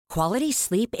Quality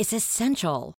sleep is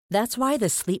essential. That's why the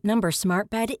Sleep Number Smart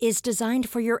Bed is designed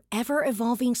for your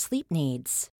ever-evolving sleep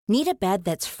needs. Need a bed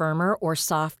that's firmer or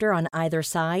softer on either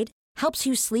side? Helps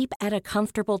you sleep at a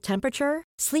comfortable temperature?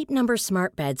 Sleep Number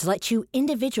Smart Beds let you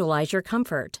individualize your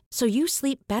comfort, so you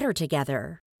sleep better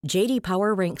together. J.D.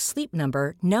 Power ranks Sleep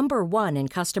Number number 1 in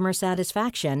customer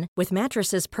satisfaction with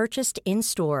mattresses purchased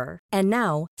in-store. And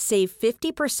now, save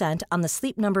 50% on the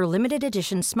Sleep Number Limited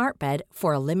Edition Smart Bed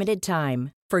for a limited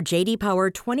time. For J.D. Power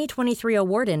 2023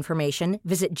 award information,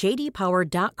 visit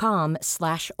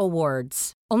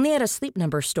jdpower.com/awards. Only at a Sleep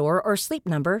Number store or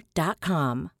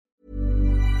sleepnumber.com.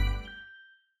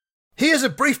 Here's a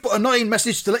brief but annoying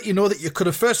message to let you know that you could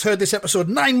have first heard this episode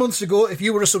 9 months ago if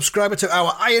you were a subscriber to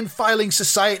our Iron Filing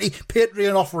Society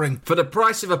Patreon offering. For the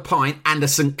price of a pint and a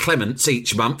St. Clement's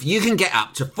each month, you can get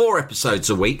up to 4 episodes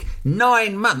a week,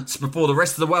 9 months before the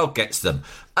rest of the world gets them.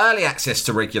 Early access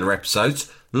to regular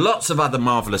episodes, lots of other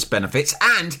marvellous benefits,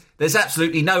 and there's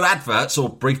absolutely no adverts or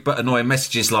brief but annoying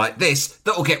messages like this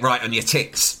that will get right on your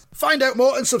ticks. Find out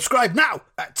more and subscribe now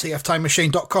at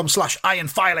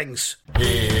tftimemachine.com/ironfilings.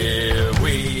 Here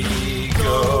we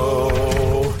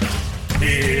go.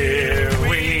 Here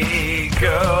we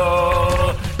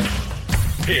go.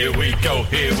 Here we go.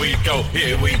 Here we go.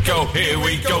 Here we go. Here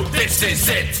we go. This is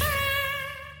it.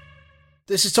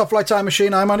 This is Top Flight Time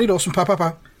Machine. I'm Andy Dawson.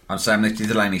 Pa. I'm Sam Nitty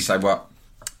Delaney. Say what?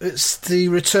 It's the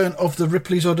return of the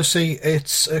Ripley's Odyssey.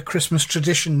 It's a Christmas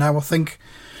tradition now, I think,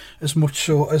 as much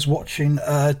so as watching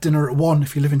Dinner at One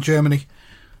if you live in Germany.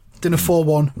 Dinner for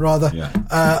One, rather. Yeah.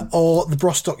 Or the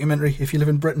Bros documentary if you live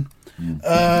in Britain.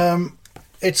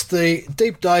 It's the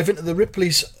deep dive into the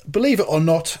Ripley's, believe it or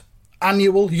not,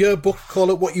 annual yearbook, call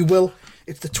it what you will.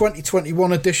 It's the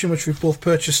 2021 edition, which we've both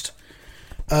purchased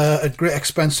at great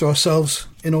expense to ourselves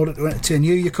in order to entertain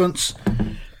you cunts.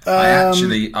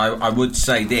 I would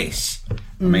say this.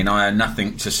 I mean, I owe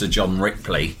nothing to Sir John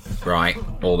Ripley, right,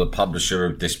 or the publisher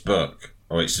of this book,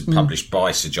 or it's published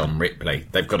by Sir John Ripley.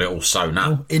 They've got it all sewn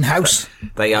up. In-house.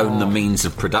 They own the means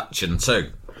of production too.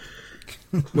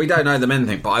 We don't owe them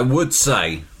anything, but I would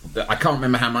say that I can't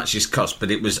remember how much this cost,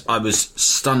 but I was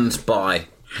stunned by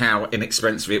how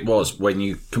inexpensive it was when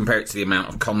you compare it to the amount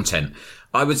of content.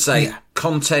 I would say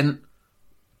content,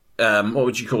 what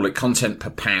would you call it? Content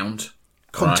per pound.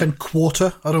 Content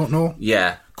quarter, I don't know.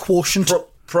 Yeah. Quotient.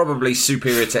 Probably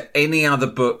superior to any other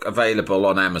book available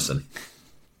on Amazon.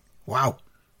 Wow.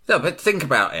 No, but think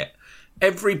about it.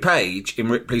 Every page in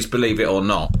Ripley's Believe It or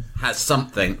Not has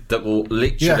something that will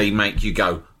literally make you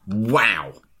go,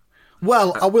 wow.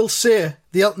 Well, I will say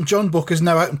the Elton John book is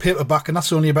now out in paperback, and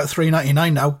that's only about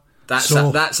 $3.99 now. That's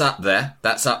up there.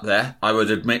 That's up there. I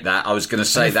would admit that. I was going to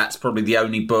say that's probably the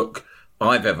only book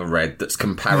I've ever read that's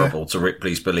comparable to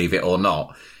Ripley's Believe It or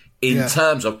Not. In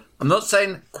terms of, I'm not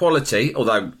saying quality,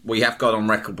 although we have gone on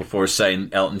record before as saying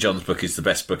Elton John's book is the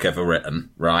best book ever written,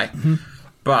 right? Mm-hmm.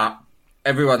 But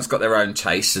everyone's got their own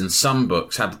tastes, and some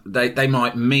books have they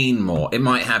might mean more. It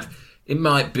might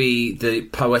be the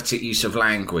poetic use of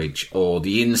language or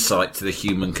the insight to the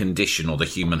human condition or the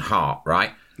human heart,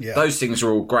 right? Yeah. Those things are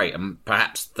all great, and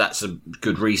perhaps that's a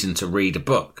good reason to read a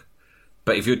book.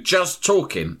 But if you're just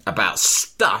talking about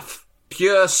stuff,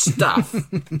 pure stuff,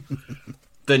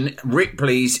 then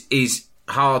Ripley's is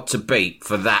hard to beat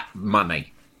for that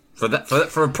money.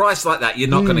 For a price like that, you're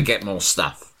not going to get more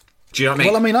stuff. Do you know what I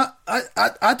mean? Well, I mean,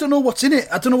 I don't know what's in it.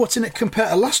 I don't know what's in it compared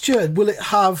to last year. Will it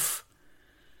have,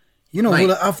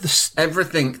 will it have the...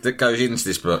 Everything that goes into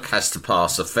this book has to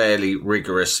pass a fairly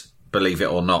rigorous, believe it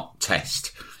or not,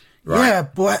 test. Right? Yeah,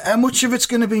 but how much of it's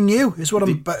going to be new is what I'm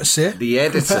about to say. The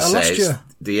editor says,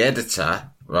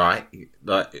 right,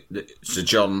 like Sir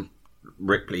John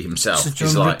Ripley himself. Sir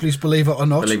John Ripley's Believe It or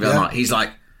Not. Believe it or not. He's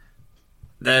like,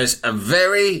 there's a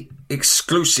very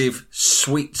exclusive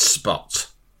sweet spot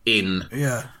in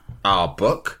our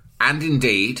book, and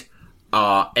indeed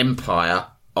our empire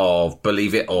of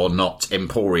Believe It or Not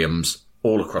emporiums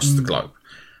all across the globe.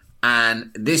 And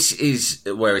this is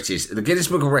where it is. The Guinness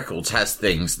Book of Records has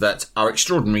things that are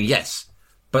extraordinary, yes,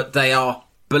 but they are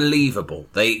believable.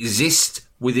 They exist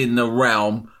within the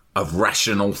realm of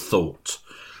rational thought.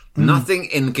 Nothing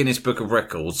in the Guinness Book of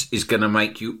Records is going to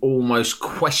make you almost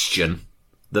question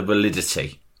the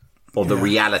validity or the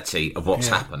reality of what's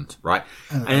happened, right?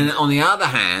 And on the other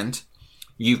hand,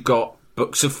 you've got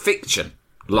books of fiction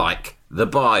like the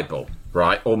Bible,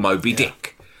 right, or Moby Dick.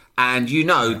 And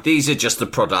these are just the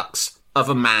products of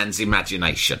a man's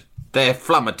imagination. They're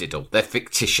flummadiddle, they're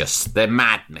fictitious, they're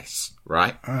madness,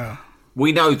 right?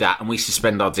 We know that and we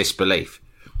suspend our disbelief.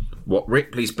 what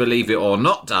Ripley's Believe It or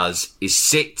Not does is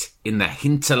sit in the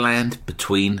hinterland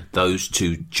between those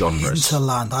two genres.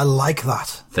 Hinterland, I like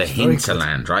that. The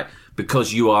hinterland, right?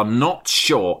 Because you are not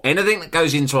sure. Anything that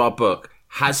goes into our book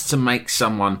has to make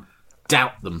someone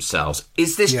doubt themselves.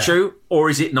 Is this true or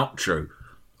is it not true?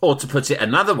 Or to put it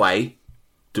another way,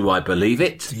 do I believe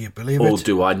it? Do you believe or it? Or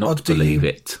do I not believe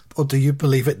it? Or do you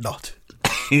believe it not?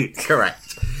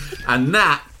 Correct. And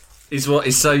that is what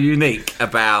is so unique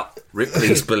about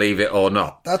Ripley's Believe It or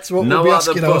Not. That's what we'll be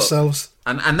asking ourselves.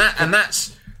 And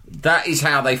that is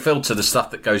how they filter the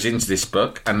stuff that goes into this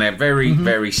book, and they're very,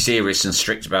 very serious and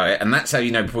strict about it. And that's how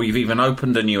you know before you've even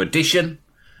opened a new edition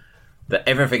that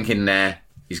everything in there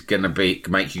is going to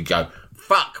make you go,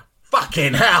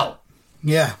 fucking hell.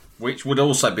 Yeah. Which would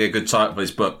also be a good title for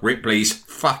this book, Ripley's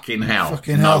Fucking Hell.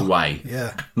 Fucking hell. No way.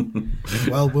 Yeah.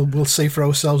 Well, we'll see for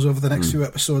ourselves over the next few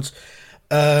episodes.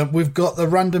 We've got the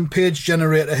random page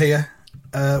generator here,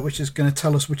 which is going to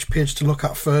tell us which page to look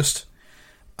at first.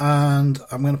 And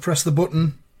I'm going to press the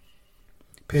button.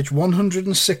 Page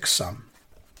 106, Sam.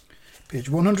 Page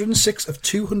 106 of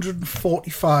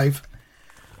 245.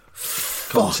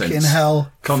 Fucking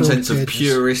hell. Contents of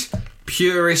purest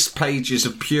pages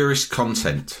of purest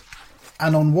content.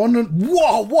 And on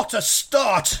whoa, what a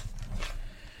start!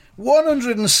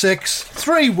 106,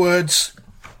 3 words.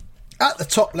 At the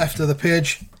top left of the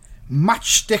page,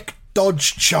 Matchstick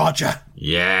Dodge Charger.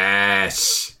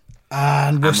 Yes.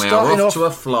 And we're starting off to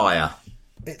a flyer.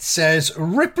 It says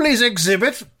Ripley's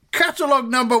Exhibit, catalogue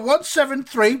number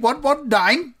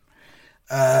 173119.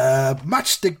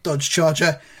 Matchstick Dodge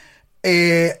Charger,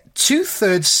 a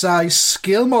 2/3 size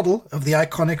scale model of the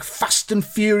iconic Fast and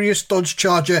Furious Dodge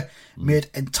Charger, made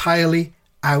entirely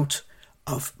out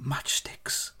of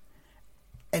matchsticks.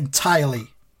 Entirely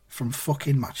from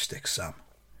fucking matchsticks, Sam.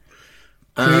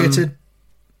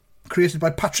 Created by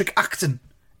Patrick Acton,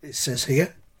 it says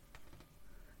here,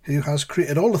 who has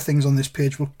created all the things on this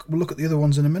page. We'll look at the other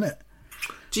ones in a minute.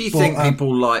 Do you think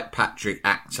people like Patrick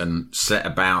Acton set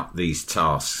about these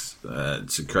tasks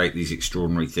to create these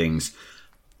extraordinary things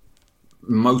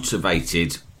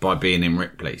motivated by being in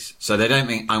Ripley's? So they don't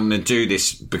think, I'm going to do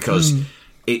this because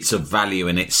it's of value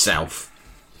in itself.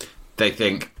 They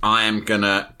think, I am going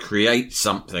to create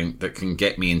something that can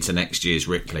get me into next year's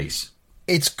Ripley's.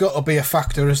 It's got to be a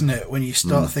factor, isn't it, when you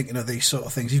start thinking of these sort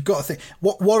of things? You've got to think,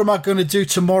 what am I going to do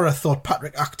tomorrow, thought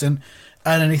Patrick Acton.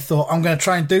 And then he thought, I'm going to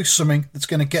try and do something that's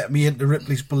going to get me into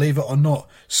Ripley's, believe it or not.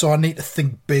 So I need to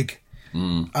think big.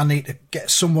 I need to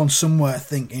get someone somewhere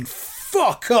thinking,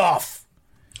 fuck off.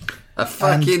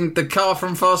 The car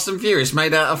from Fast and Furious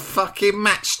made out of fucking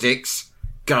matchsticks?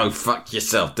 Go fuck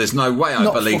yourself. There's no way I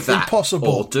believe that. Possible.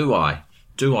 Or do I?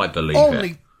 Do I believe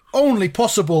it? Only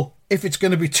possible if it's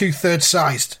going to be 2/3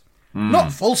 sized.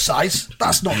 Not full size.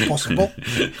 That's not possible.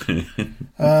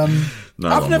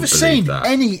 I've never seen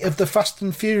any of the Fast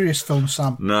and Furious films,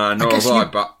 Sam. No, nor have I,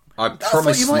 but I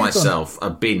promised myself a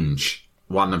binge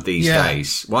one of these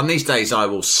days. One of these days I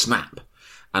will snap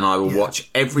and I will watch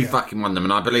every fucking one of them.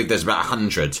 And I believe there's about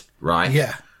 100, right?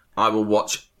 Yeah. I will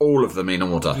watch all of them in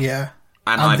order. Yeah.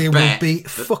 And they will be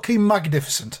fucking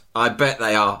magnificent. I bet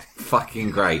they are fucking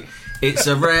great. It's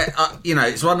a rare,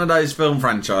 it's one of those film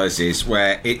franchises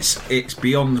where it's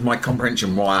beyond my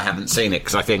comprehension why I haven't seen it,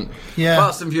 because I think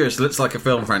Fast and Furious looks like a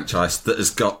film franchise that has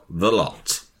got the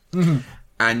lot.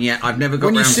 And yet I've never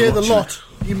got around to watching it. When you say the lot,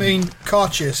 you mean car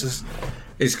chases?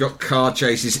 It's got car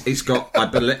chases. It's got, I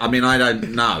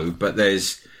don't know, but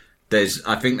there's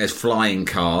I think there's flying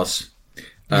cars.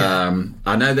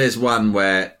 I know there's one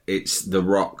where it's The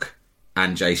Rock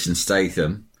and Jason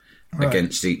Statham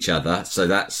against each other, so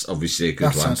that's obviously a good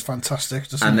one. That sounds fantastic,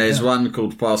 doesn't it? And there's one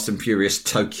called Fast and Furious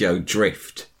Tokyo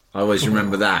Drift. I always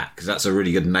remember that, because that's a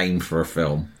really good name for a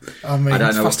film. I mean, I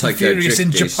don't know Fast what Tokyo Drift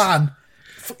in Japan.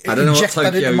 I don't know what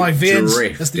Tokyo that into my veins,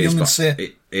 Drift as the youngins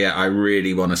say. I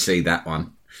really want to see that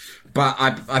one. But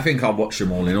I think I'll watch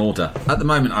them all in order. At the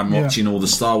moment, I'm watching all the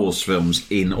Star Wars films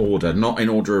in order, not in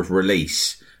order of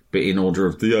release, but in order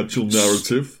of the actual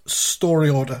narrative. Story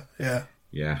order, yeah.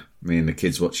 Yeah, me and the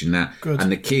kids watching that. Good.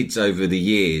 And the kids over the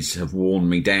years have worn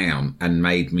me down and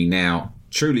made me now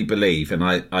truly believe, and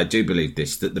I do believe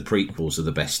this, that the prequels are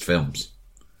the best films.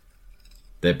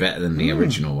 They're better than the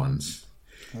original ones.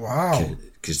 Wow.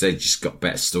 Because they just got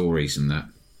better stories and that.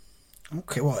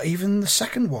 Okay, well, even the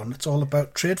second one, it's all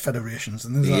about trade federations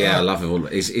and things like that. Yeah, I love it all.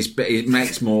 It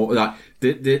makes more, like,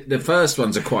 the first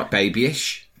ones are quite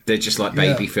babyish. They're just like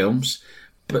baby films.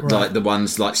 But like the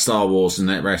ones like Star Wars and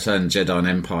Return of the Jedi and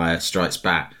Empire Strikes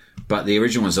Back. But the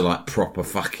original ones are like proper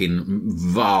fucking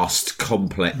vast,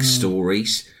 complex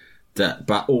stories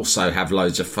but also have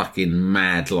loads of fucking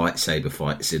mad lightsaber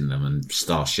fights in them and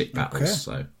starship battles. Okay.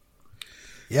 So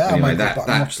yeah, anyway, that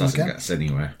doesn't get us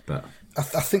anywhere. But I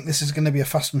think this is going to be a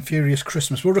Fast and Furious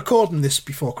Christmas. We're recording this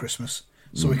before Christmas,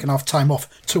 so we can have time off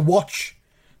to watch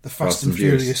the Fast and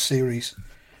Furious series.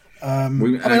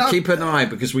 Keep an eye,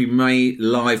 because we may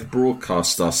live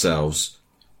broadcast ourselves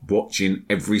watching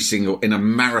every single, in a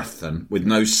marathon with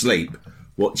no sleep,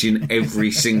 watching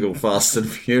every single Fast and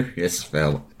Furious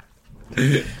film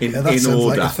in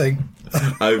order like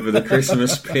over the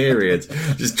Christmas period,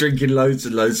 just drinking loads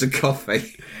and loads of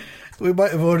coffee. We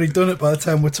might have already done it by the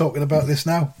time we're talking about this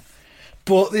now,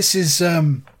 but this is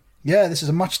this is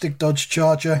a Matchstick Dodge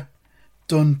Charger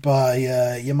done by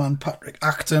your man Patrick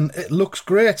Acton. It looks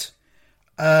great.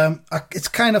 It's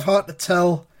kind of hard to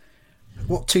tell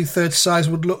what 2/3 size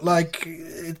would look like.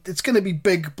 It's going to be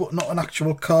big, but not an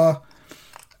actual car.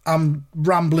 I'm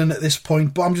rambling at this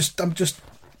point, but I'm just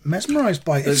mesmerised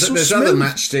by it. There's other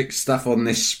Matchstick stuff on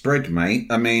this spread, mate.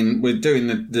 I mean, we're doing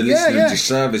the listener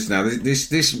disservice now.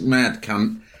 This mad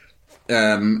cunt,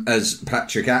 as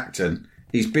Patrick Acton,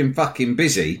 he's been fucking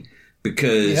busy,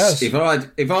 because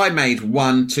if I made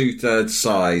 1 2/3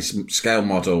 size scale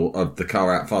model of the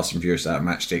car out Fast and Furious out of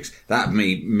Matchsticks, that'd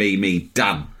me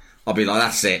done. I'll be like,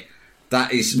 that's it.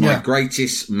 That is my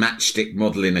greatest Matchstick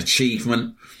modelling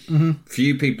achievement. Mm-hmm.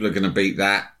 Few people are going to beat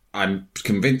that. I'm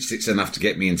convinced it's enough to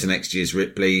get me into next year's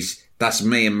Ripley's. That's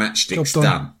me and Matchsticks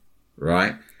done.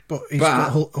 Right? But he's got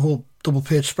a whole double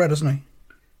page spread, hasn't he?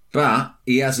 But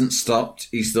he hasn't stopped.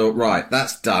 He's thought, right,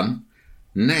 that's done.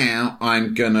 Now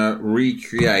I'm going to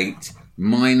recreate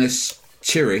Minas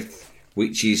Tirith,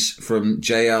 which is from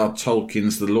J.R.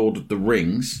 Tolkien's The Lord of the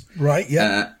Rings. Right,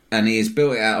 yeah. And he has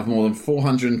built it out of more than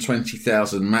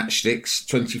 420,000 matchsticks,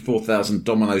 24,000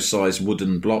 domino-sized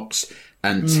wooden blocks,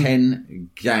 and 10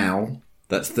 gal,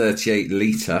 that's 38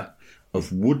 litre,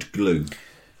 of wood glue.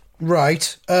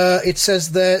 Right. It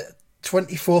says there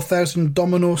 24,000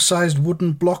 domino-sized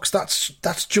wooden blocks.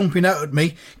 That's jumping out at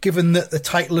me, given that the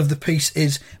title of the piece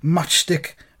is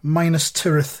Matchstick Minas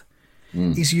Tirith.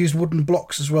 He's used wooden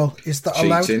blocks as well. Is that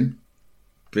allowed? Cheating.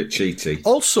 Bit cheaty.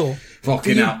 Also,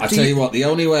 fucking hell! I tell you what, the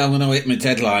only way I'm going to hit my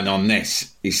deadline on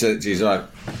this, he said, he's like,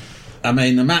 I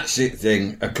mean, the matchstick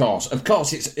thing, of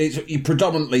course, it's you're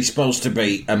predominantly supposed to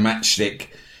be a matchstick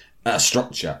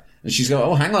structure, and she's going,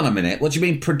 oh, hang on a minute, what do you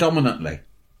mean predominantly?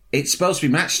 It's supposed to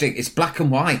be matchstick. It's black and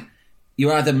white.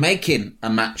 You're either making a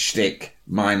Matchstick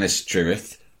Minas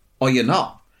Tirith, or you're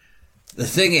not. The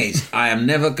thing is, I am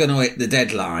never going to hit the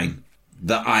deadline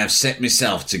that I have set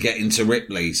myself to get into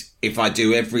Ripley's if I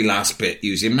do every last bit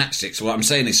using matchsticks. So what I'm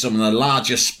saying is some of the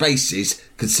larger spaces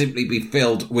could simply be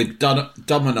filled with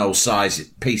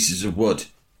domino-sized pieces of wood.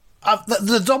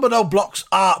 The domino blocks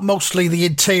are mostly the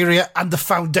interior and the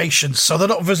foundations, so they're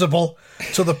not visible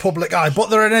to the public eye, but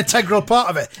they're an integral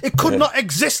part of it. It could not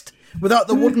exist without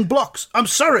the wooden blocks. I'm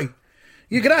sorry.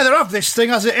 You can either have this thing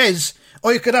as it is,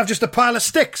 or you could have just a pile of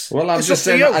sticks. Well, I'm just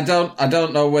saying, I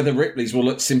don't know whether Ripley's will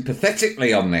look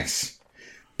sympathetically on this,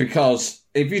 because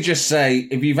if you just say,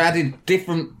 if you've added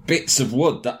different bits of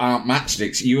wood that aren't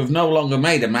matchsticks, you have no longer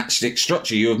made a matchstick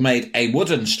structure. You have made a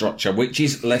wooden structure, which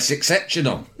is less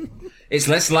exceptional. It's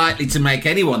less likely to make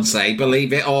anyone say,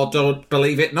 believe it or don't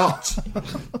believe it not.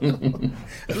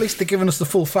 At least they're giving us the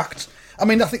full facts. I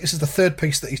mean, I think this is the third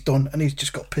piece that he's done, and he's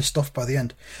just got pissed off by the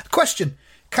end. Question,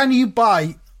 can you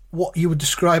buy what you would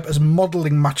describe as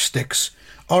modelling matchsticks,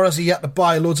 or has he had to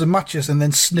buy loads of matches and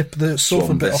then snip the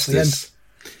sulphur bit off the end?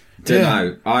 Don't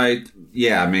know. I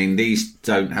mean, these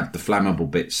don't have the flammable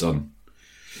bits on.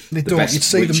 They don't. You'd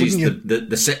see them, wouldn't you?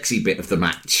 The sexy bit of the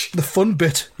match. The fun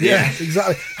bit. Yeah,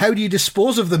 exactly. How do you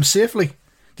dispose of them safely? Do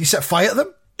you set fire to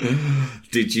them?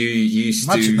 Did you used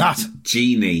Imagine to that.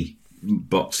 genie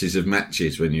boxes of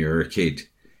matches when you were a kid?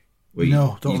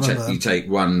 No, don't remember that. You take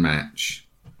one match,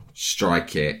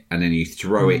 strike it, and then you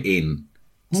throw it in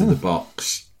to the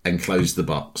box and close the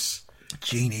box.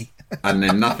 Genie. And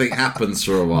then nothing happens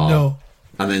for a while. No.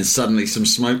 And then suddenly some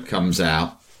smoke comes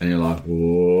out, and you're like,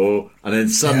 whoa. And then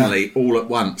suddenly, all at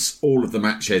once, all of the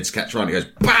match heads catch on. It goes,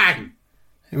 bang!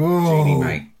 Whoa. Genie,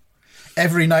 mate.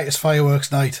 Every night is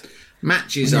fireworks night.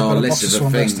 Matches are less of a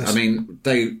thing. I mean,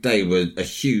 they were a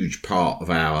huge part of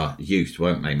our youth,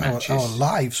 weren't they, matches? Our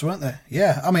lives, weren't they?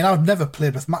 Yeah. I mean, I've never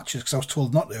played with matches because I was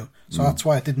told not to. So that's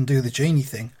why I didn't do the genie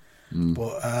thing.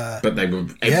 But they were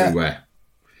everywhere.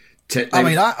 It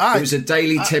was a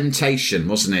daily temptation,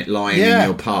 wasn't it, lying in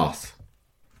your path?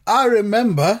 I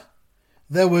remember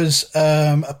there was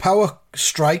a power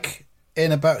strike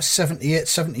in about 78,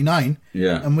 79.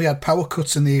 Yeah. And we had power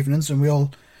cuts in the evenings and we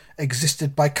all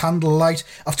existed by candlelight.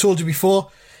 I've told you before,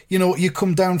 you know, you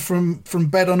come down from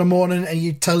bed on a morning and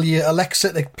you tell your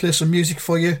Alexa to play some music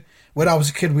for you. When I was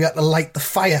a kid, we had to light the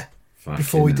fire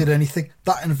before we did anything.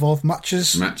 That involved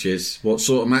matches. Matches. What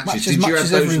sort of matches? Did you have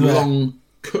those everywhere. Long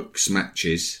Cooks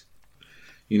matches?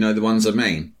 You know the ones I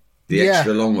mean? The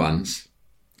extra long ones?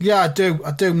 Yeah, I do.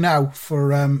 I do now for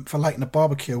lighting a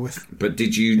barbecue with. But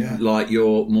did you light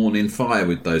your morning fire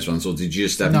with those ones, or did you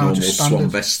just have normal Swan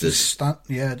Vestas?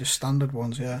 Just standard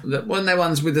ones, yeah. Weren't there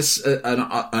ones with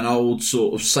an old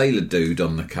sort of sailor dude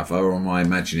on the cover, or am I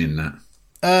imagining that?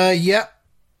 Yeah.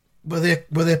 Were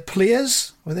they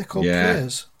players? Were they called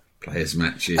players? Players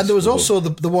matches. And there was also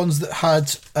the ones that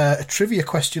had a trivia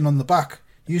question on the back,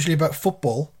 usually about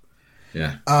football.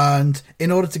 Yeah. And in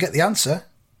order to get the answer,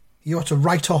 you had to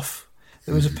write off.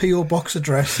 There was a PO box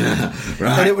address,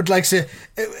 right. And it would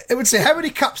say how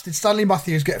many caps did Stanley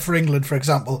Matthews get for England, for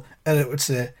example, and it would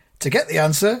say to get the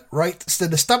answer, write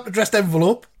the stamp addressed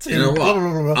envelope. You know what? Blah,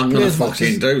 blah, blah, blah, I'm going to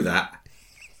fucking do that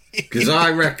because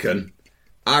I reckon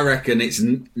it's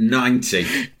 90,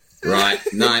 right?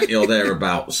 90 or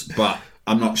thereabouts, but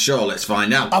I'm not sure. Let's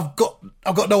find out. I've got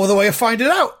no other way of finding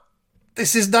out.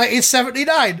 This is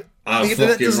 1979. The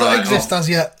internet does not exist as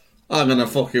yet. I'm going to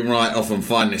fucking write off and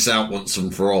find this out once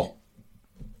and for all.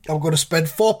 I'm going to spend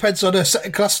 4p on a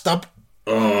second-class stamp.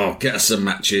 Oh, get us some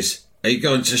matches. Are you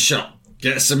going to shop?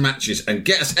 Get us some matches and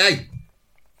get us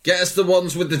the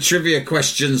ones with the trivia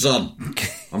questions on.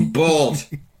 I'm bored.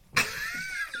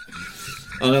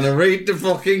 I'm going to read the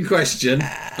fucking question.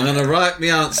 I'm going to write the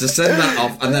answer, send that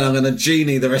off, and then I'm going to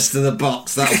genie the rest of the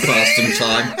box. That'll pass some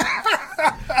time.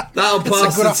 That'll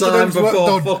pass the time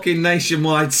before fucking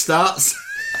Nationwide starts.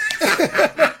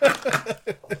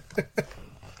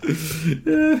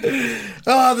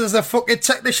 Oh, there's a fucking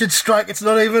technician strike. It's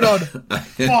not even on.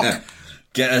 Fuck.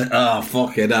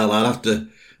 Fucking hell. I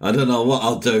don't know what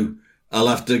I'll do. I'll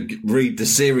have to read the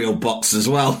cereal box as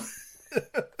well.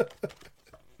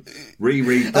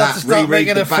 Reread that. Reread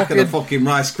the back of the fucking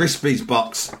Rice Krispies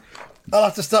box. I'll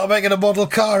have to start making a model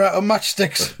car out of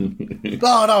matchsticks.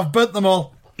 Oh, no, I've burnt them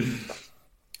all.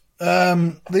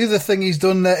 The other thing he's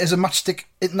done there is a Matchstick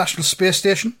International Space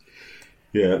Station.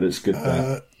 Yeah, that's good.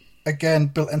 Again,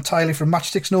 built entirely from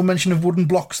matchsticks. No mention of wooden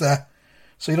blocks there.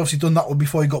 So he'd obviously done that one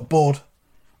before he got bored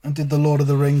and did the Lord of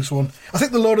the Rings one. I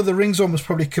think the Lord of the Rings one was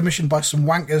probably commissioned by some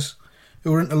wankers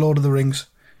who were into Lord of the Rings.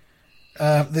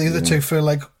 The other two feel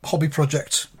like hobby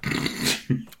projects.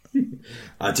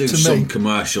 I do some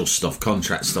commercial stuff,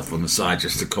 contract stuff on the side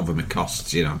just to cover my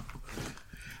costs, you know.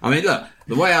 I mean, look,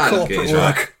 the way I look at it is,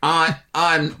 right,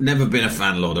 I've never been a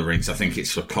fan of Lord of the Rings. I think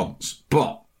it's for cons.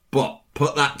 But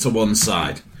put that to one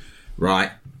side,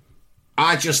 right?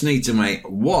 I just need to make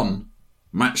one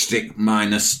Matchstick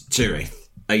minus Tirith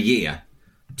a year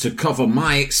to cover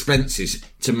my expenses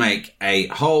to make a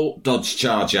whole Dodge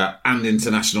Charger and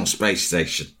International Space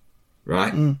Station,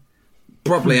 right?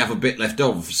 Probably have a bit left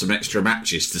over for some extra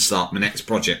matches to start my next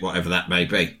project, whatever that may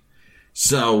be.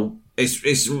 So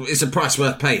it's a price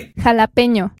worth paying.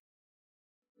 Jalapeño.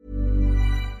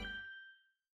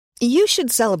 You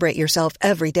should celebrate yourself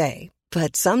every day,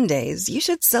 but some days you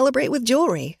should celebrate with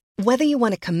jewelry. Whether you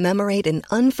want to commemorate an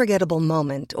unforgettable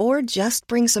moment or just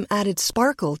bring some added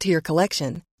sparkle to your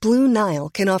collection, Blue Nile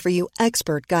can offer you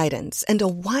expert guidance and a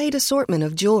wide assortment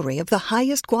of jewelry of the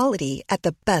highest quality at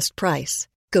the best price.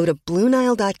 Go to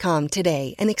BlueNile.com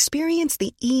today and experience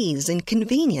the ease and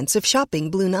convenience of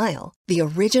shopping Blue Nile, the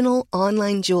original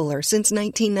online jeweler since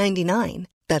 1999.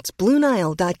 That's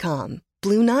BlueNile.com.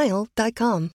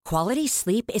 BlueNile.com. Quality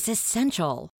sleep is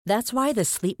essential. That's why the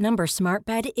Sleep Number Smart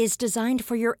Bed is designed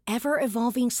for your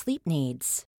ever-evolving sleep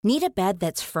needs. Need a bed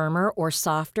that's firmer or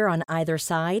softer on either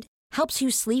side? Helps you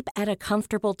sleep at a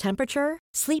comfortable temperature?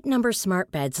 Sleep Number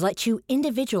Smart Beds let you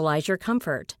individualize your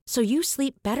comfort so you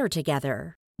sleep better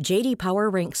together. J.D. Power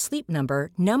ranks Sleep Number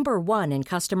number 1 in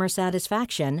customer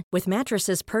satisfaction with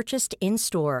mattresses purchased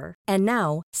in-store. And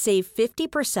now, save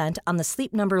 50% on the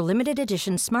Sleep Number Limited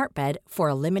Edition Smart Bed for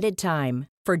a limited time.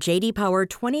 For J.D. Power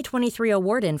 2023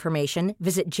 award information,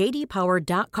 visit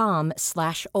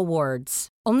jdpower.com/awards.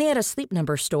 Only at a Sleep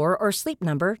Number store or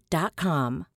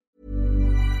sleepnumber.com.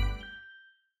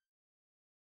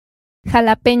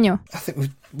 Jalapeño. I think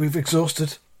we've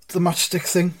exhausted the matchstick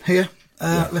thing here.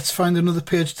 Let's find another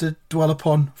page to dwell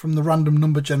upon from the random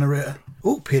number generator.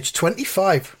 Oh, page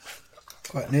 25.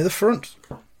 Quite near the front.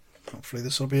 Hopefully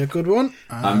this will be a good one.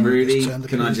 I'm really,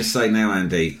 can I just say now,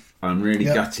 Andy, I'm really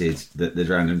gutted that the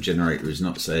random generator has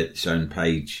not shown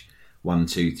page 1,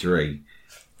 2, 3.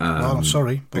 Well, I'm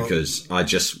sorry. Because I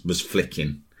just was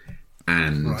flicking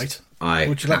and... Right.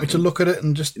 Would you like me to look at it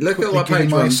and just look at what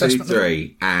page 1, 2,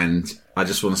 3, and I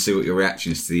just want to see what your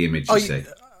reaction is to the image you see.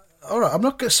 All right, I'm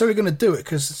not necessarily going to do it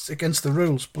because it's against the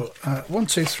rules. But 1,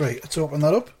 2, 3. Let's open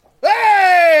that up.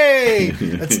 Hey!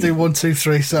 Let's do 1, 2,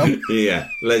 3, Sam. Yeah,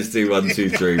 let's do 1, 2,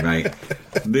 3, mate.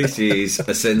 This is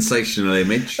a sensational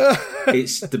image.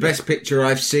 It's the best picture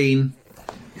I've seen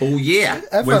all year.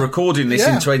 Ever. We're recording this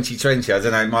in 2020. I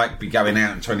don't know, it might be going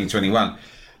out in 2021.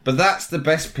 But that's the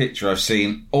best picture I've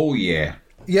seen all year.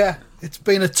 Yeah, it's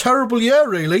been a terrible year,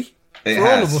 really, for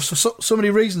all of us, for so many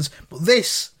reasons. But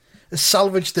this has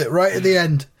salvaged it right at the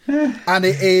end. And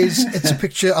it's a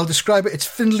picture, I'll describe it. It's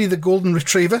Finley the Golden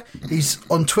Retriever. He's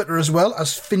on Twitter as well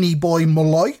as Finny Boy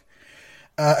Molloy.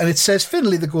 And it says,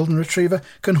 Finley the Golden Retriever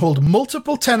can hold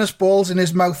multiple tennis balls in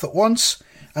his mouth at once.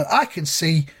 And I can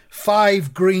see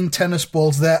 5 green tennis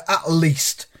balls there at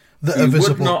least that are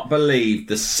visible. You would not believe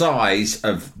the size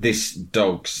of this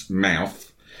dog's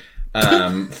mouth,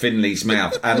 Finley's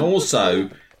mouth, and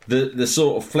also the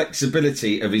sort of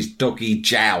flexibility of his doggy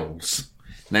jowls.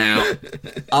 Now,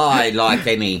 I, like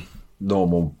any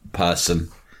normal person,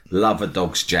 love a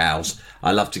dog's jowls.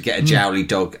 I love to get a jowly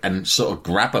dog and sort of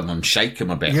grab them and shake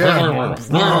them a bit. Yeah,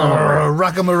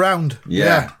 rag them around.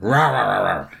 Yeah.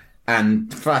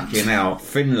 And fucking hell,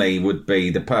 Finley would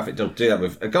be the perfect dog to do that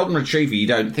with. A golden retriever you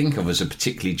don't think of as a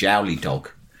particularly jowly dog.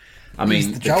 I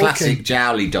mean, the classic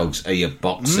jowly dogs are your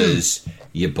boxers,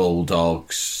 your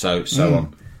bulldogs, so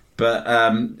on. But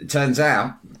it turns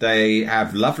out they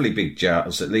have lovely big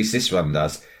jowls, at least this one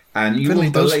does. And you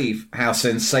won't believe how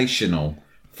sensational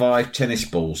 5 tennis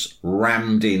balls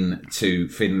rammed into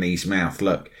Finley's mouth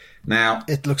look. Now,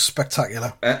 it looks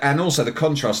spectacular. And also the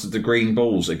contrast of the green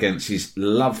balls against his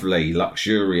lovely,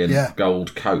 luxuriant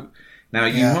gold coat. Now,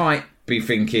 you might be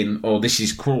thinking, oh, this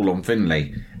is cruel on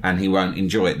Finley and he won't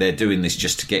enjoy it. They're doing this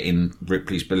just to get in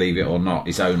Ripley's Believe It or Not.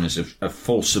 His owners have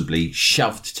forcibly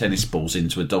shoved tennis balls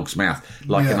into a dog's mouth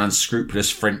like an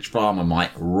unscrupulous French farmer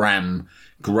might ram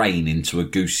grain into a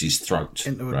goose's throat.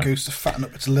 Into a goose to fatten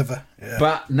up its liver. Yeah.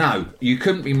 But no, you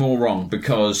couldn't be more wrong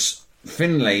because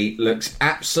Finley looks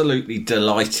absolutely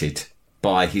delighted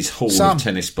by his haul of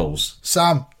tennis balls.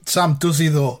 Sam, does he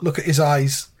though? Look at his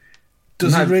eyes.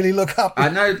 Does he really look happy? I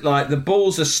know, like, the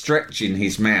balls are stretching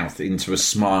his mouth into a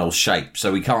smile shape,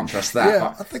 so we can't trust that.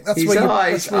 Yeah, I think that's his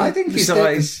eyes. I think his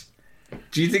eyes.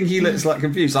 Do you think he looks like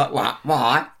confused? Like, what?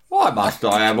 Why must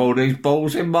I have all these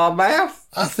balls in my mouth?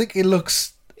 I think he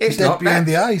looks dead behind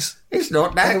the eyes. It's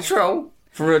not natural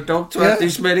for a dog to have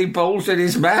this many balls in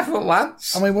his mouth at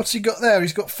once. I mean, what's he got there?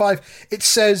 He's got 5. It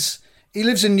says he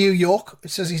lives in New York.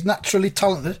 It says he's naturally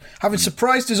talented, having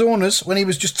surprised his owners when he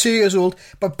was just 2 years old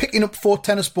by picking up 4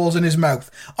 tennis balls in his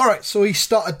mouth. All right, so he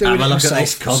started doing it himself. At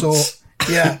this cunt. So,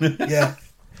 yeah.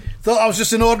 Thought I was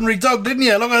just an ordinary dog, didn't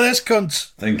you? Look at this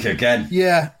cunt. Think again.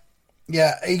 Yeah.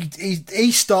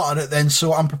 He started it then,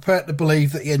 so I'm prepared to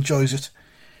believe that he enjoys it.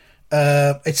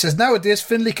 It says nowadays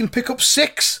Finley can pick up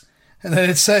 6, and then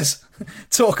it says,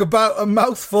 talk about a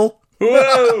mouthful.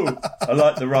 Whoa! I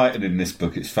like the writing in this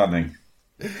book. It's funny.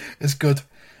 It's good.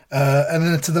 And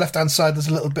then to the left-hand side, there's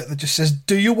a little bit that just says,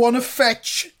 do you want to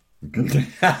fetch?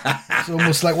 It's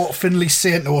almost like what Finley's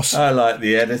saying to us. I like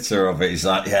the editor of it. He's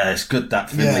like, yeah, it's good, that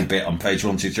Finley bit on page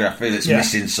 123. I feel it's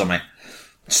missing something.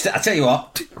 I tell you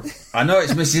what, I know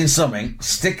it's missing something.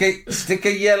 Stick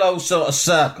a yellow sort of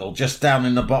circle just down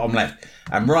in the bottom left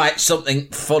and write something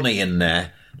funny in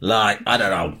there. Like, I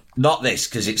don't know, not this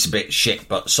because it's a bit shit,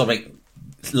 but something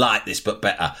like this but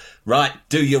better. Right,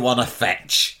 do you want to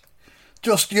fetch?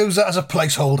 Just use that as a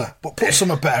placeholder, but put some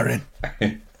better in.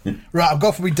 Right, I'll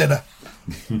go for my dinner.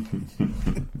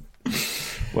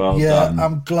 Well done.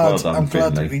 I'm glad. Well done, I'm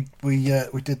glad Finley. that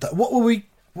we did that.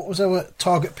 What was our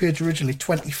target page originally?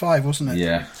 25, wasn't it?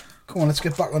 Yeah. Come on, let's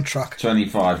get back on track.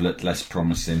 25 looked less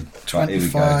promising.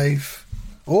 25.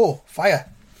 Oh, fire.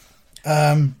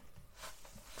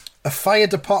 A fire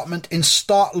department in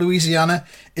Start, Louisiana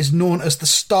is known as the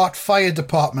Start Fire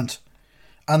Department,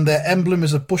 and their emblem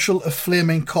is a bushel of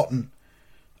flaming cotton,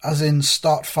 as in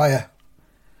Start Fire.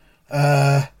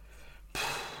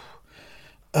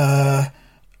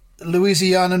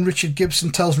 Louisianan Richard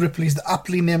Gibson tells Ripley's the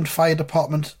aptly named fire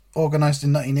department, organised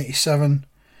in 1987,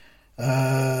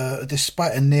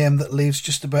 despite a name that leaves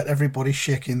just about everybody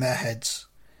shaking their heads.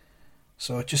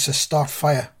 So it just says Start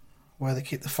Fire, where they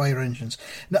keep the fire engines.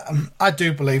 Now, I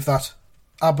do believe that.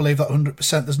 I believe that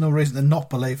 100%. There's no reason to not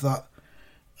believe that.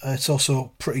 It's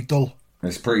also pretty dull.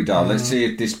 It's pretty dull. Let's see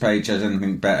if this page has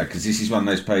anything better, because this is one of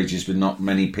those pages with not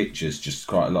many pictures, just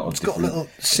quite a lot of different... It's got little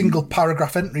single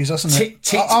paragraph entries, hasn't it?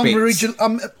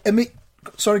 Titbits.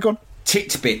 Sorry, go on.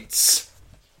 Titbits.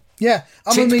 Yeah,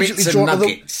 I'm immediately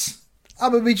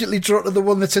drawn to the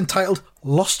one that's entitled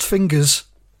Lost Fingers.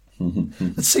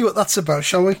 Let's see what that's about,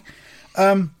 shall we?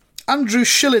 Andrew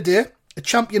Shilliday, a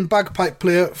champion bagpipe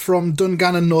player from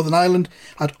Dungannon, Northern Ireland,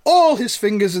 had all his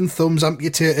fingers and thumbs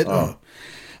amputated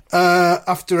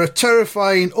after a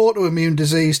terrifying autoimmune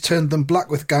disease turned them black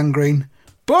with gangrene.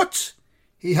 But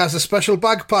he has a special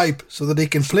bagpipe so that he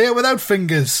can play it without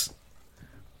fingers.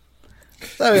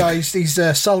 There we are. He's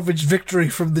salvaged victory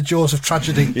from the jaws of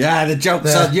tragedy. Yeah, the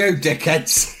joke's on you,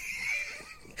 dickheads.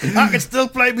 I can still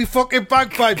play me fucking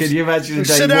bagpipes. Can you imagine the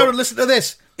day sit down and listen to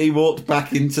this? He walked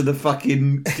back into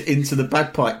the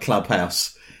bagpipe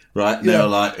clubhouse, right? And they were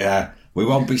like, "Yeah, we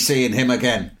won't be seeing him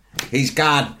again. He's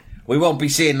gone. We won't be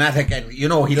seeing that again. You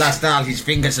know, he lost all his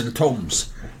fingers and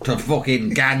thumbs to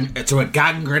a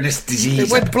gangrenous disease.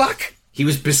 It went black. He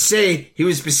was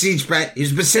beset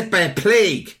by a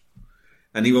plague."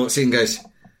 And he walks in and goes,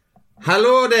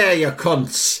 "Hello there, you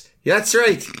cunts. That's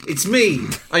right, it's me.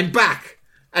 I'm back.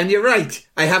 And you're right,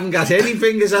 I haven't got any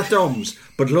fingers or thumbs,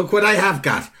 but look what I have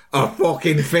got. A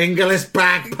fucking fingerless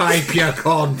bagpipe, you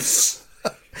cunts."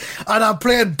 And I'm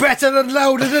playing better and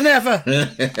louder than ever.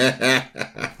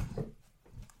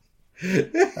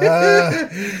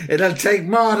 It'll take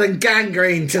more than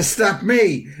gangrene to stop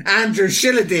me, Andrew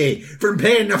Shilliday, from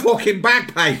playing the fucking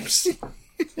bagpipes.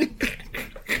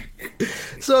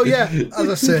 So, yeah, as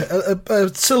I say, a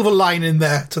silver lining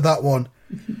there to that one.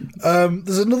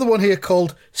 There's another one here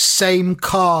called Same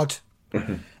Card.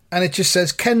 And it just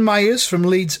says, Ken Myers from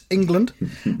Leeds, England,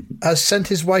 has sent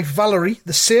his wife Valerie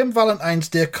the same Valentine's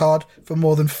Day card for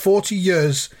more than 40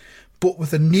 years, but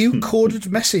with a new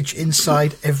coded message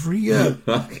inside every year.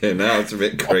 Okay, now it's a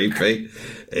bit creepy.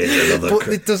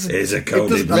 Here's a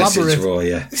coded message for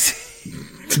you.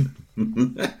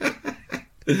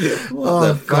 What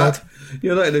the fuck? God.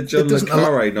 You're not in a John le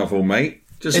Carré novel, mate.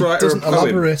 Just write her a poem. It doesn't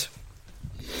elaborate.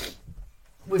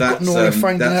 We've got no way of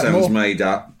finding out more. That sounds made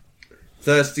up.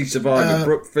 Thirsty survivor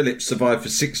Brooke Phillips survived for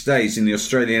 6 days in the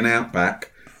Australian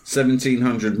outback,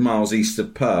 1,700 miles east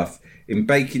of Perth, in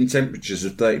baking temperatures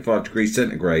of 35 degrees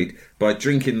centigrade by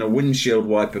drinking the windshield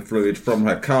wiper fluid from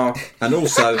her car and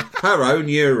also her own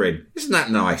urine. Isn't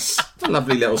that nice? It's a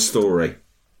lovely little story.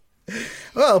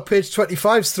 Well, page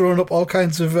 25's throwing up all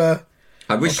kinds of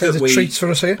treats for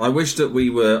us here. I wish that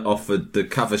we were offered the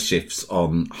cover shifts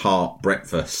on Heart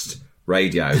Breakfast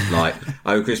Radio, like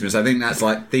over Christmas. I think that's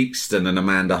like Theakston and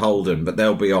Amanda Holden, but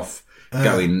they'll be off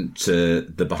going to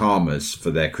the Bahamas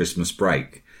for their Christmas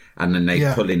break. And then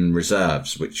they pull in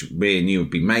reserves, which me and you would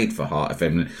be made for Heart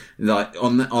FM. Like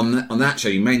on that show,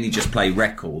 you mainly just play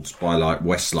records by like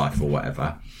Westlife or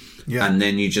whatever. Yeah. And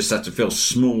then you just have to fill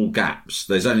small gaps.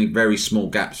 There's only very small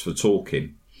gaps for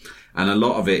talking. And a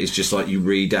lot of it is just like you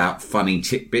read out funny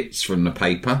tidbits from the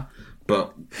paper.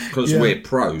 But because we're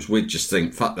pros, we'd just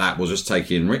think, fuck that, we'll just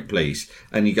take in Ripley's.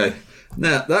 And you go,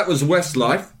 now, that was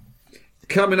Westlife.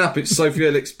 Coming up, it's Sophie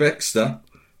Ellis-Bextor.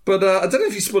 But I don't know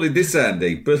if you spotted this,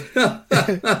 Andy, but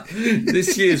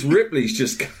this year's Ripley's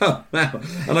just come out.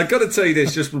 And I've got to tell you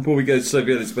this just before we go to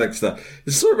Sophie Ellis-Bextor.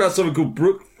 It's a story about someone called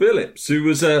Brooke Phillips, who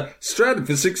was stranded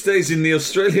for 6 days in the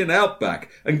Australian outback.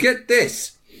 And get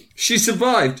this, she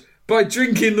survived by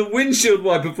drinking the windshield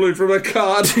wiper fluid from her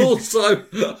car and also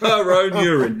her own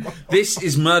urine. This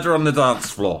is murder on the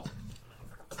dance floor.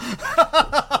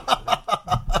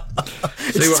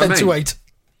 See what 10 I mean? to 8.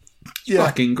 Yeah.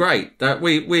 Fucking great. That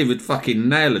we would fucking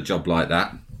nail a job like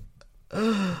that.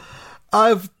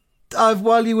 I've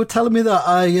while you were telling me that,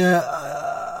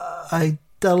 I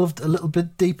delved a little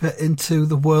bit deeper into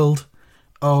the world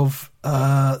of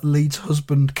Leeds'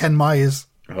 husband, Ken Myers.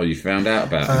 Oh, you found out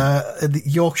about him? The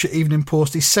Yorkshire Evening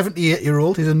Post. He's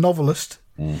 78-year-old. He's a novelist.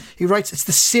 He writes, it's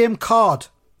the same card.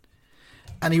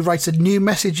 And he writes a new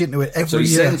message into it every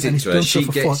year. So he sends it to her, she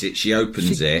gets it, she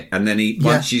opens it, and then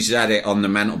once she's had it on the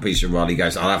mantelpiece of he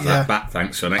goes, I'll have that back,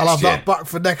 thanks, for next year. I'll have that back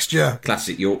for next year.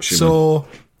 Classic Yorkshireman. So,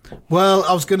 well,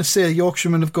 I was going to say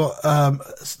Yorkshiremen have got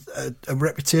a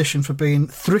reputation for being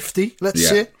thrifty, let's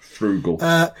say. Frugal.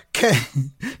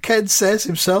 Ken says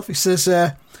himself, he says,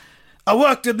 I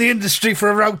worked in the industry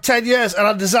for around 10 years and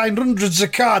I designed hundreds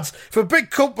of cards for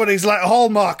big companies like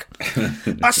Hallmark.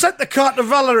 I sent the card to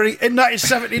Valerie in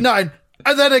 1979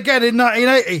 and then again in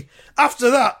 1980. After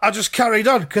that, I just carried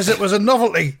on because it was a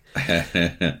novelty.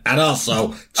 And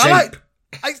also cheap.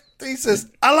 He says,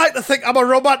 I like to think I'm a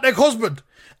romantic husband.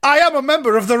 I am a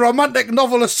member of the Romantic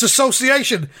Novelists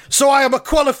Association, so I am a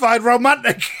qualified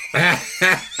romantic. I've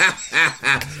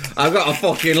got a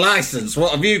fucking licence.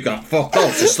 What have you got? Fuck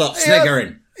off, just stop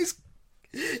sniggering.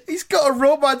 He's got a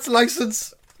romance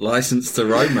licence. Licence to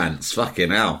romance, fucking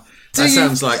hell. That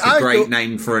sounds like a great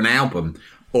name for an album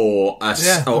or a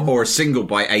single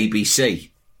by ABC.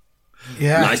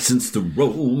 Yeah. Licence to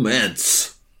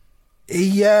romance.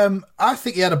 I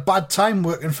think he had a bad time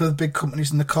working for the big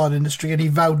companies in the card industry, and he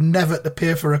vowed never to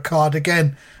pay for a card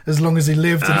again as long as he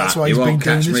lived, and that's why he's been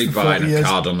doing this for 40 years. You won't catch me buying a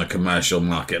card on the commercial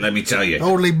market, let me tell you.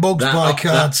 Only mugs buy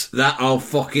cards. That whole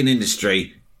fucking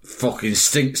industry fucking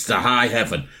stinks to high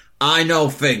heaven. I know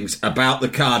things about the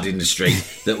card industry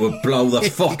that would blow the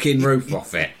fucking roof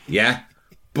off it, yeah?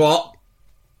 But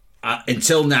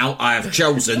until now, I have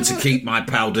chosen to keep my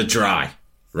powder dry.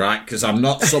 Right, because I'm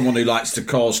not someone who likes to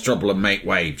cause trouble and make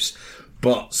waves.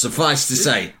 But suffice to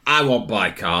say, I won't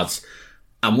buy cards.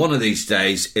 And one of these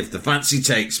days, if the fancy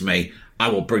takes me, I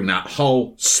will bring that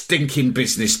whole stinking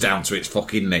business down to its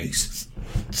fucking knees.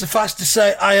 Suffice to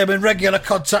say, I am in regular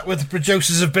contact with the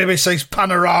producers of BBC's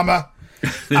Panorama.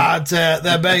 And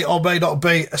there may or may not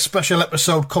be a special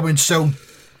episode coming soon.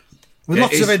 With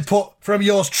lots of input from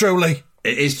yours truly.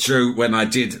 It is true, when I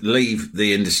did leave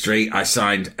the industry, I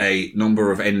signed a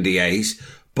number of NDAs,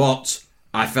 but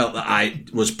I felt that I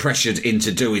was pressured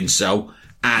into doing so,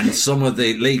 and some of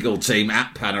the legal team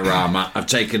at Panorama have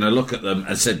taken a look at them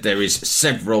and said there is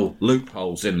several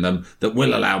loopholes in them that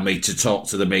will allow me to talk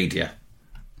to the media.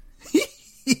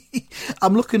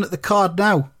 I'm looking at the card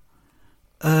now,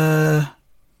 and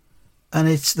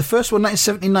it's the first one,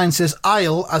 1979, says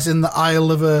aisle, as in the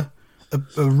aisle of a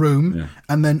room, yeah.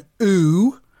 And then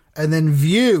ooh, and then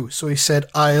view. So he said,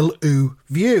 I'll ooh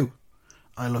view.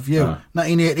 I love you.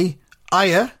 1980,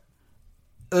 ire,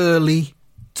 early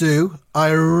do, I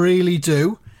really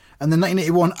do. And then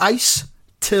 1981, ice,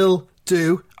 till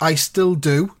do, I still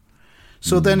do.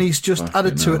 So then he's just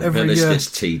added to it every year.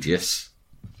 It's tedious.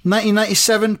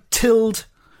 1997, tilled,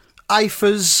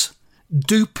 ifers,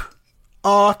 dupe,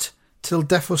 art, till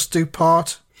death us do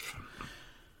part.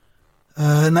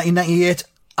 1998,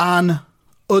 an,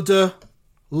 udder,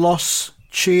 loss,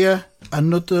 cheer,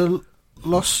 another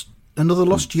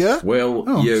lost year.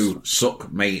 Will you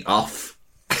suck me off?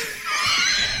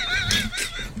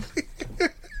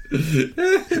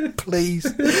 Please.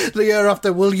 The year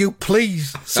after, will you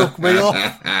please suck me off?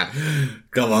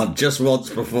 Come on, just once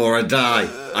before I die.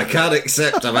 I can't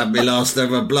accept I've had my last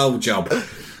ever blowjob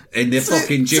in the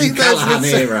fucking Jim Callahan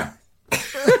era.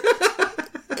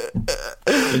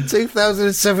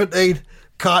 2017,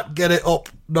 can't get it up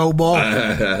no more.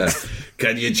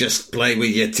 Can you just play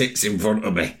with your tits in front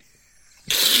of me?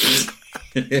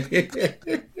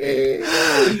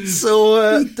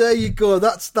 So there you go.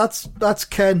 That's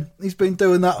Ken. He's been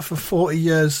doing that for 40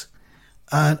 years,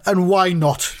 and why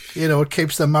not? You know, it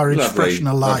keeps the marriage fresh and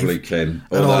alive. Lovely, Ken.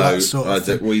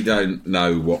 Although we don't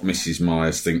know what Mrs.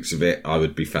 Myers thinks of it, I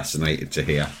would be fascinated to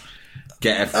hear.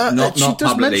 Not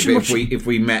publicly, but if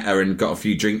we met her and got a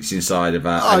few drinks inside of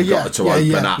her and got her to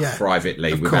open up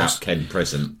privately without Ken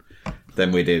present,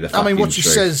 then we'd hear the fucking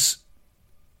truth.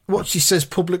 What she says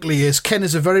publicly is, Ken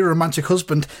is a very romantic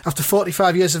husband. After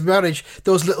 45 years of marriage,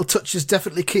 those little touches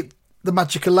definitely keep the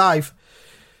magic alive.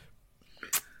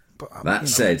 But, that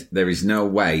said, there is no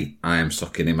way I am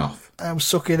sucking him off. I'm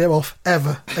sucking him off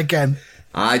ever again.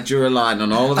 I drew a line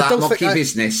on all of that mucky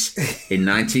business in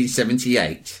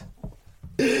 1978.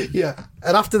 Yeah,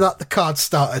 and after that, the cards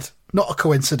started. Not a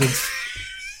coincidence.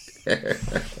 I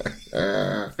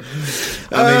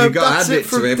mean, you've got to hand it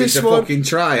to him. He's a fucking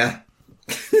trier.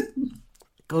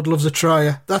 God loves a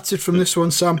trier. That's it from this one,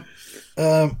 Sam.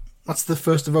 That's the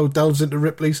first of our delves into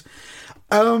Ripley's.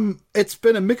 It's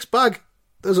been a mixed bag.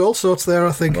 There's all sorts there,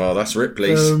 I think. Well, that's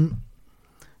Ripley's.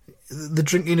 The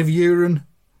drinking of urine,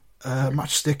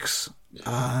 matchsticks,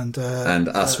 and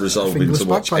us resolving to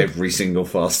watch every single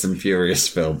Fast and Furious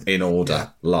film in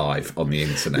order live on the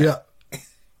internet. Yeah.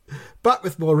 Back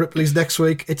with more Ripley's next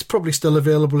week. It's probably still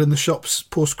available in the shops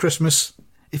post-Christmas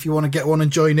if you want to get one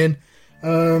and join in.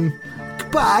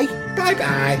 Goodbye.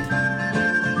 Bye-bye.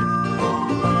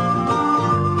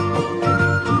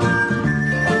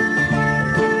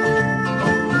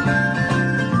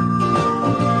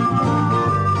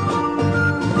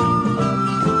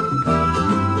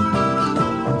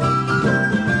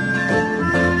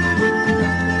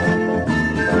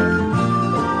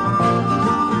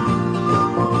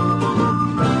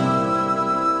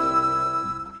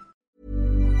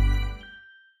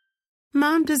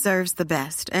 Mom deserves the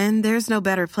best, and there's no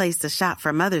better place to shop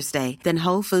for Mother's Day than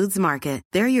Whole Foods Market.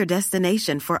 They're your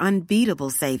destination for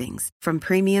unbeatable savings, from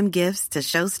premium gifts to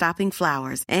show-stopping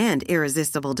flowers and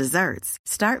irresistible desserts.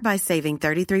 Start by saving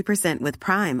 33% with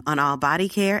Prime on all body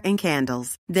care and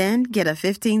candles. Then get a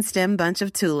 15-stem bunch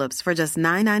of tulips for just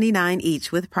 $9.99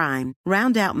 each with Prime.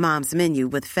 Round out Mom's menu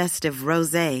with festive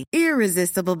rosé,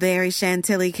 irresistible berry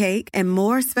chantilly cake, and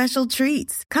more special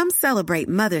treats. Come celebrate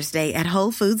Mother's Day at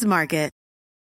Whole Foods Market.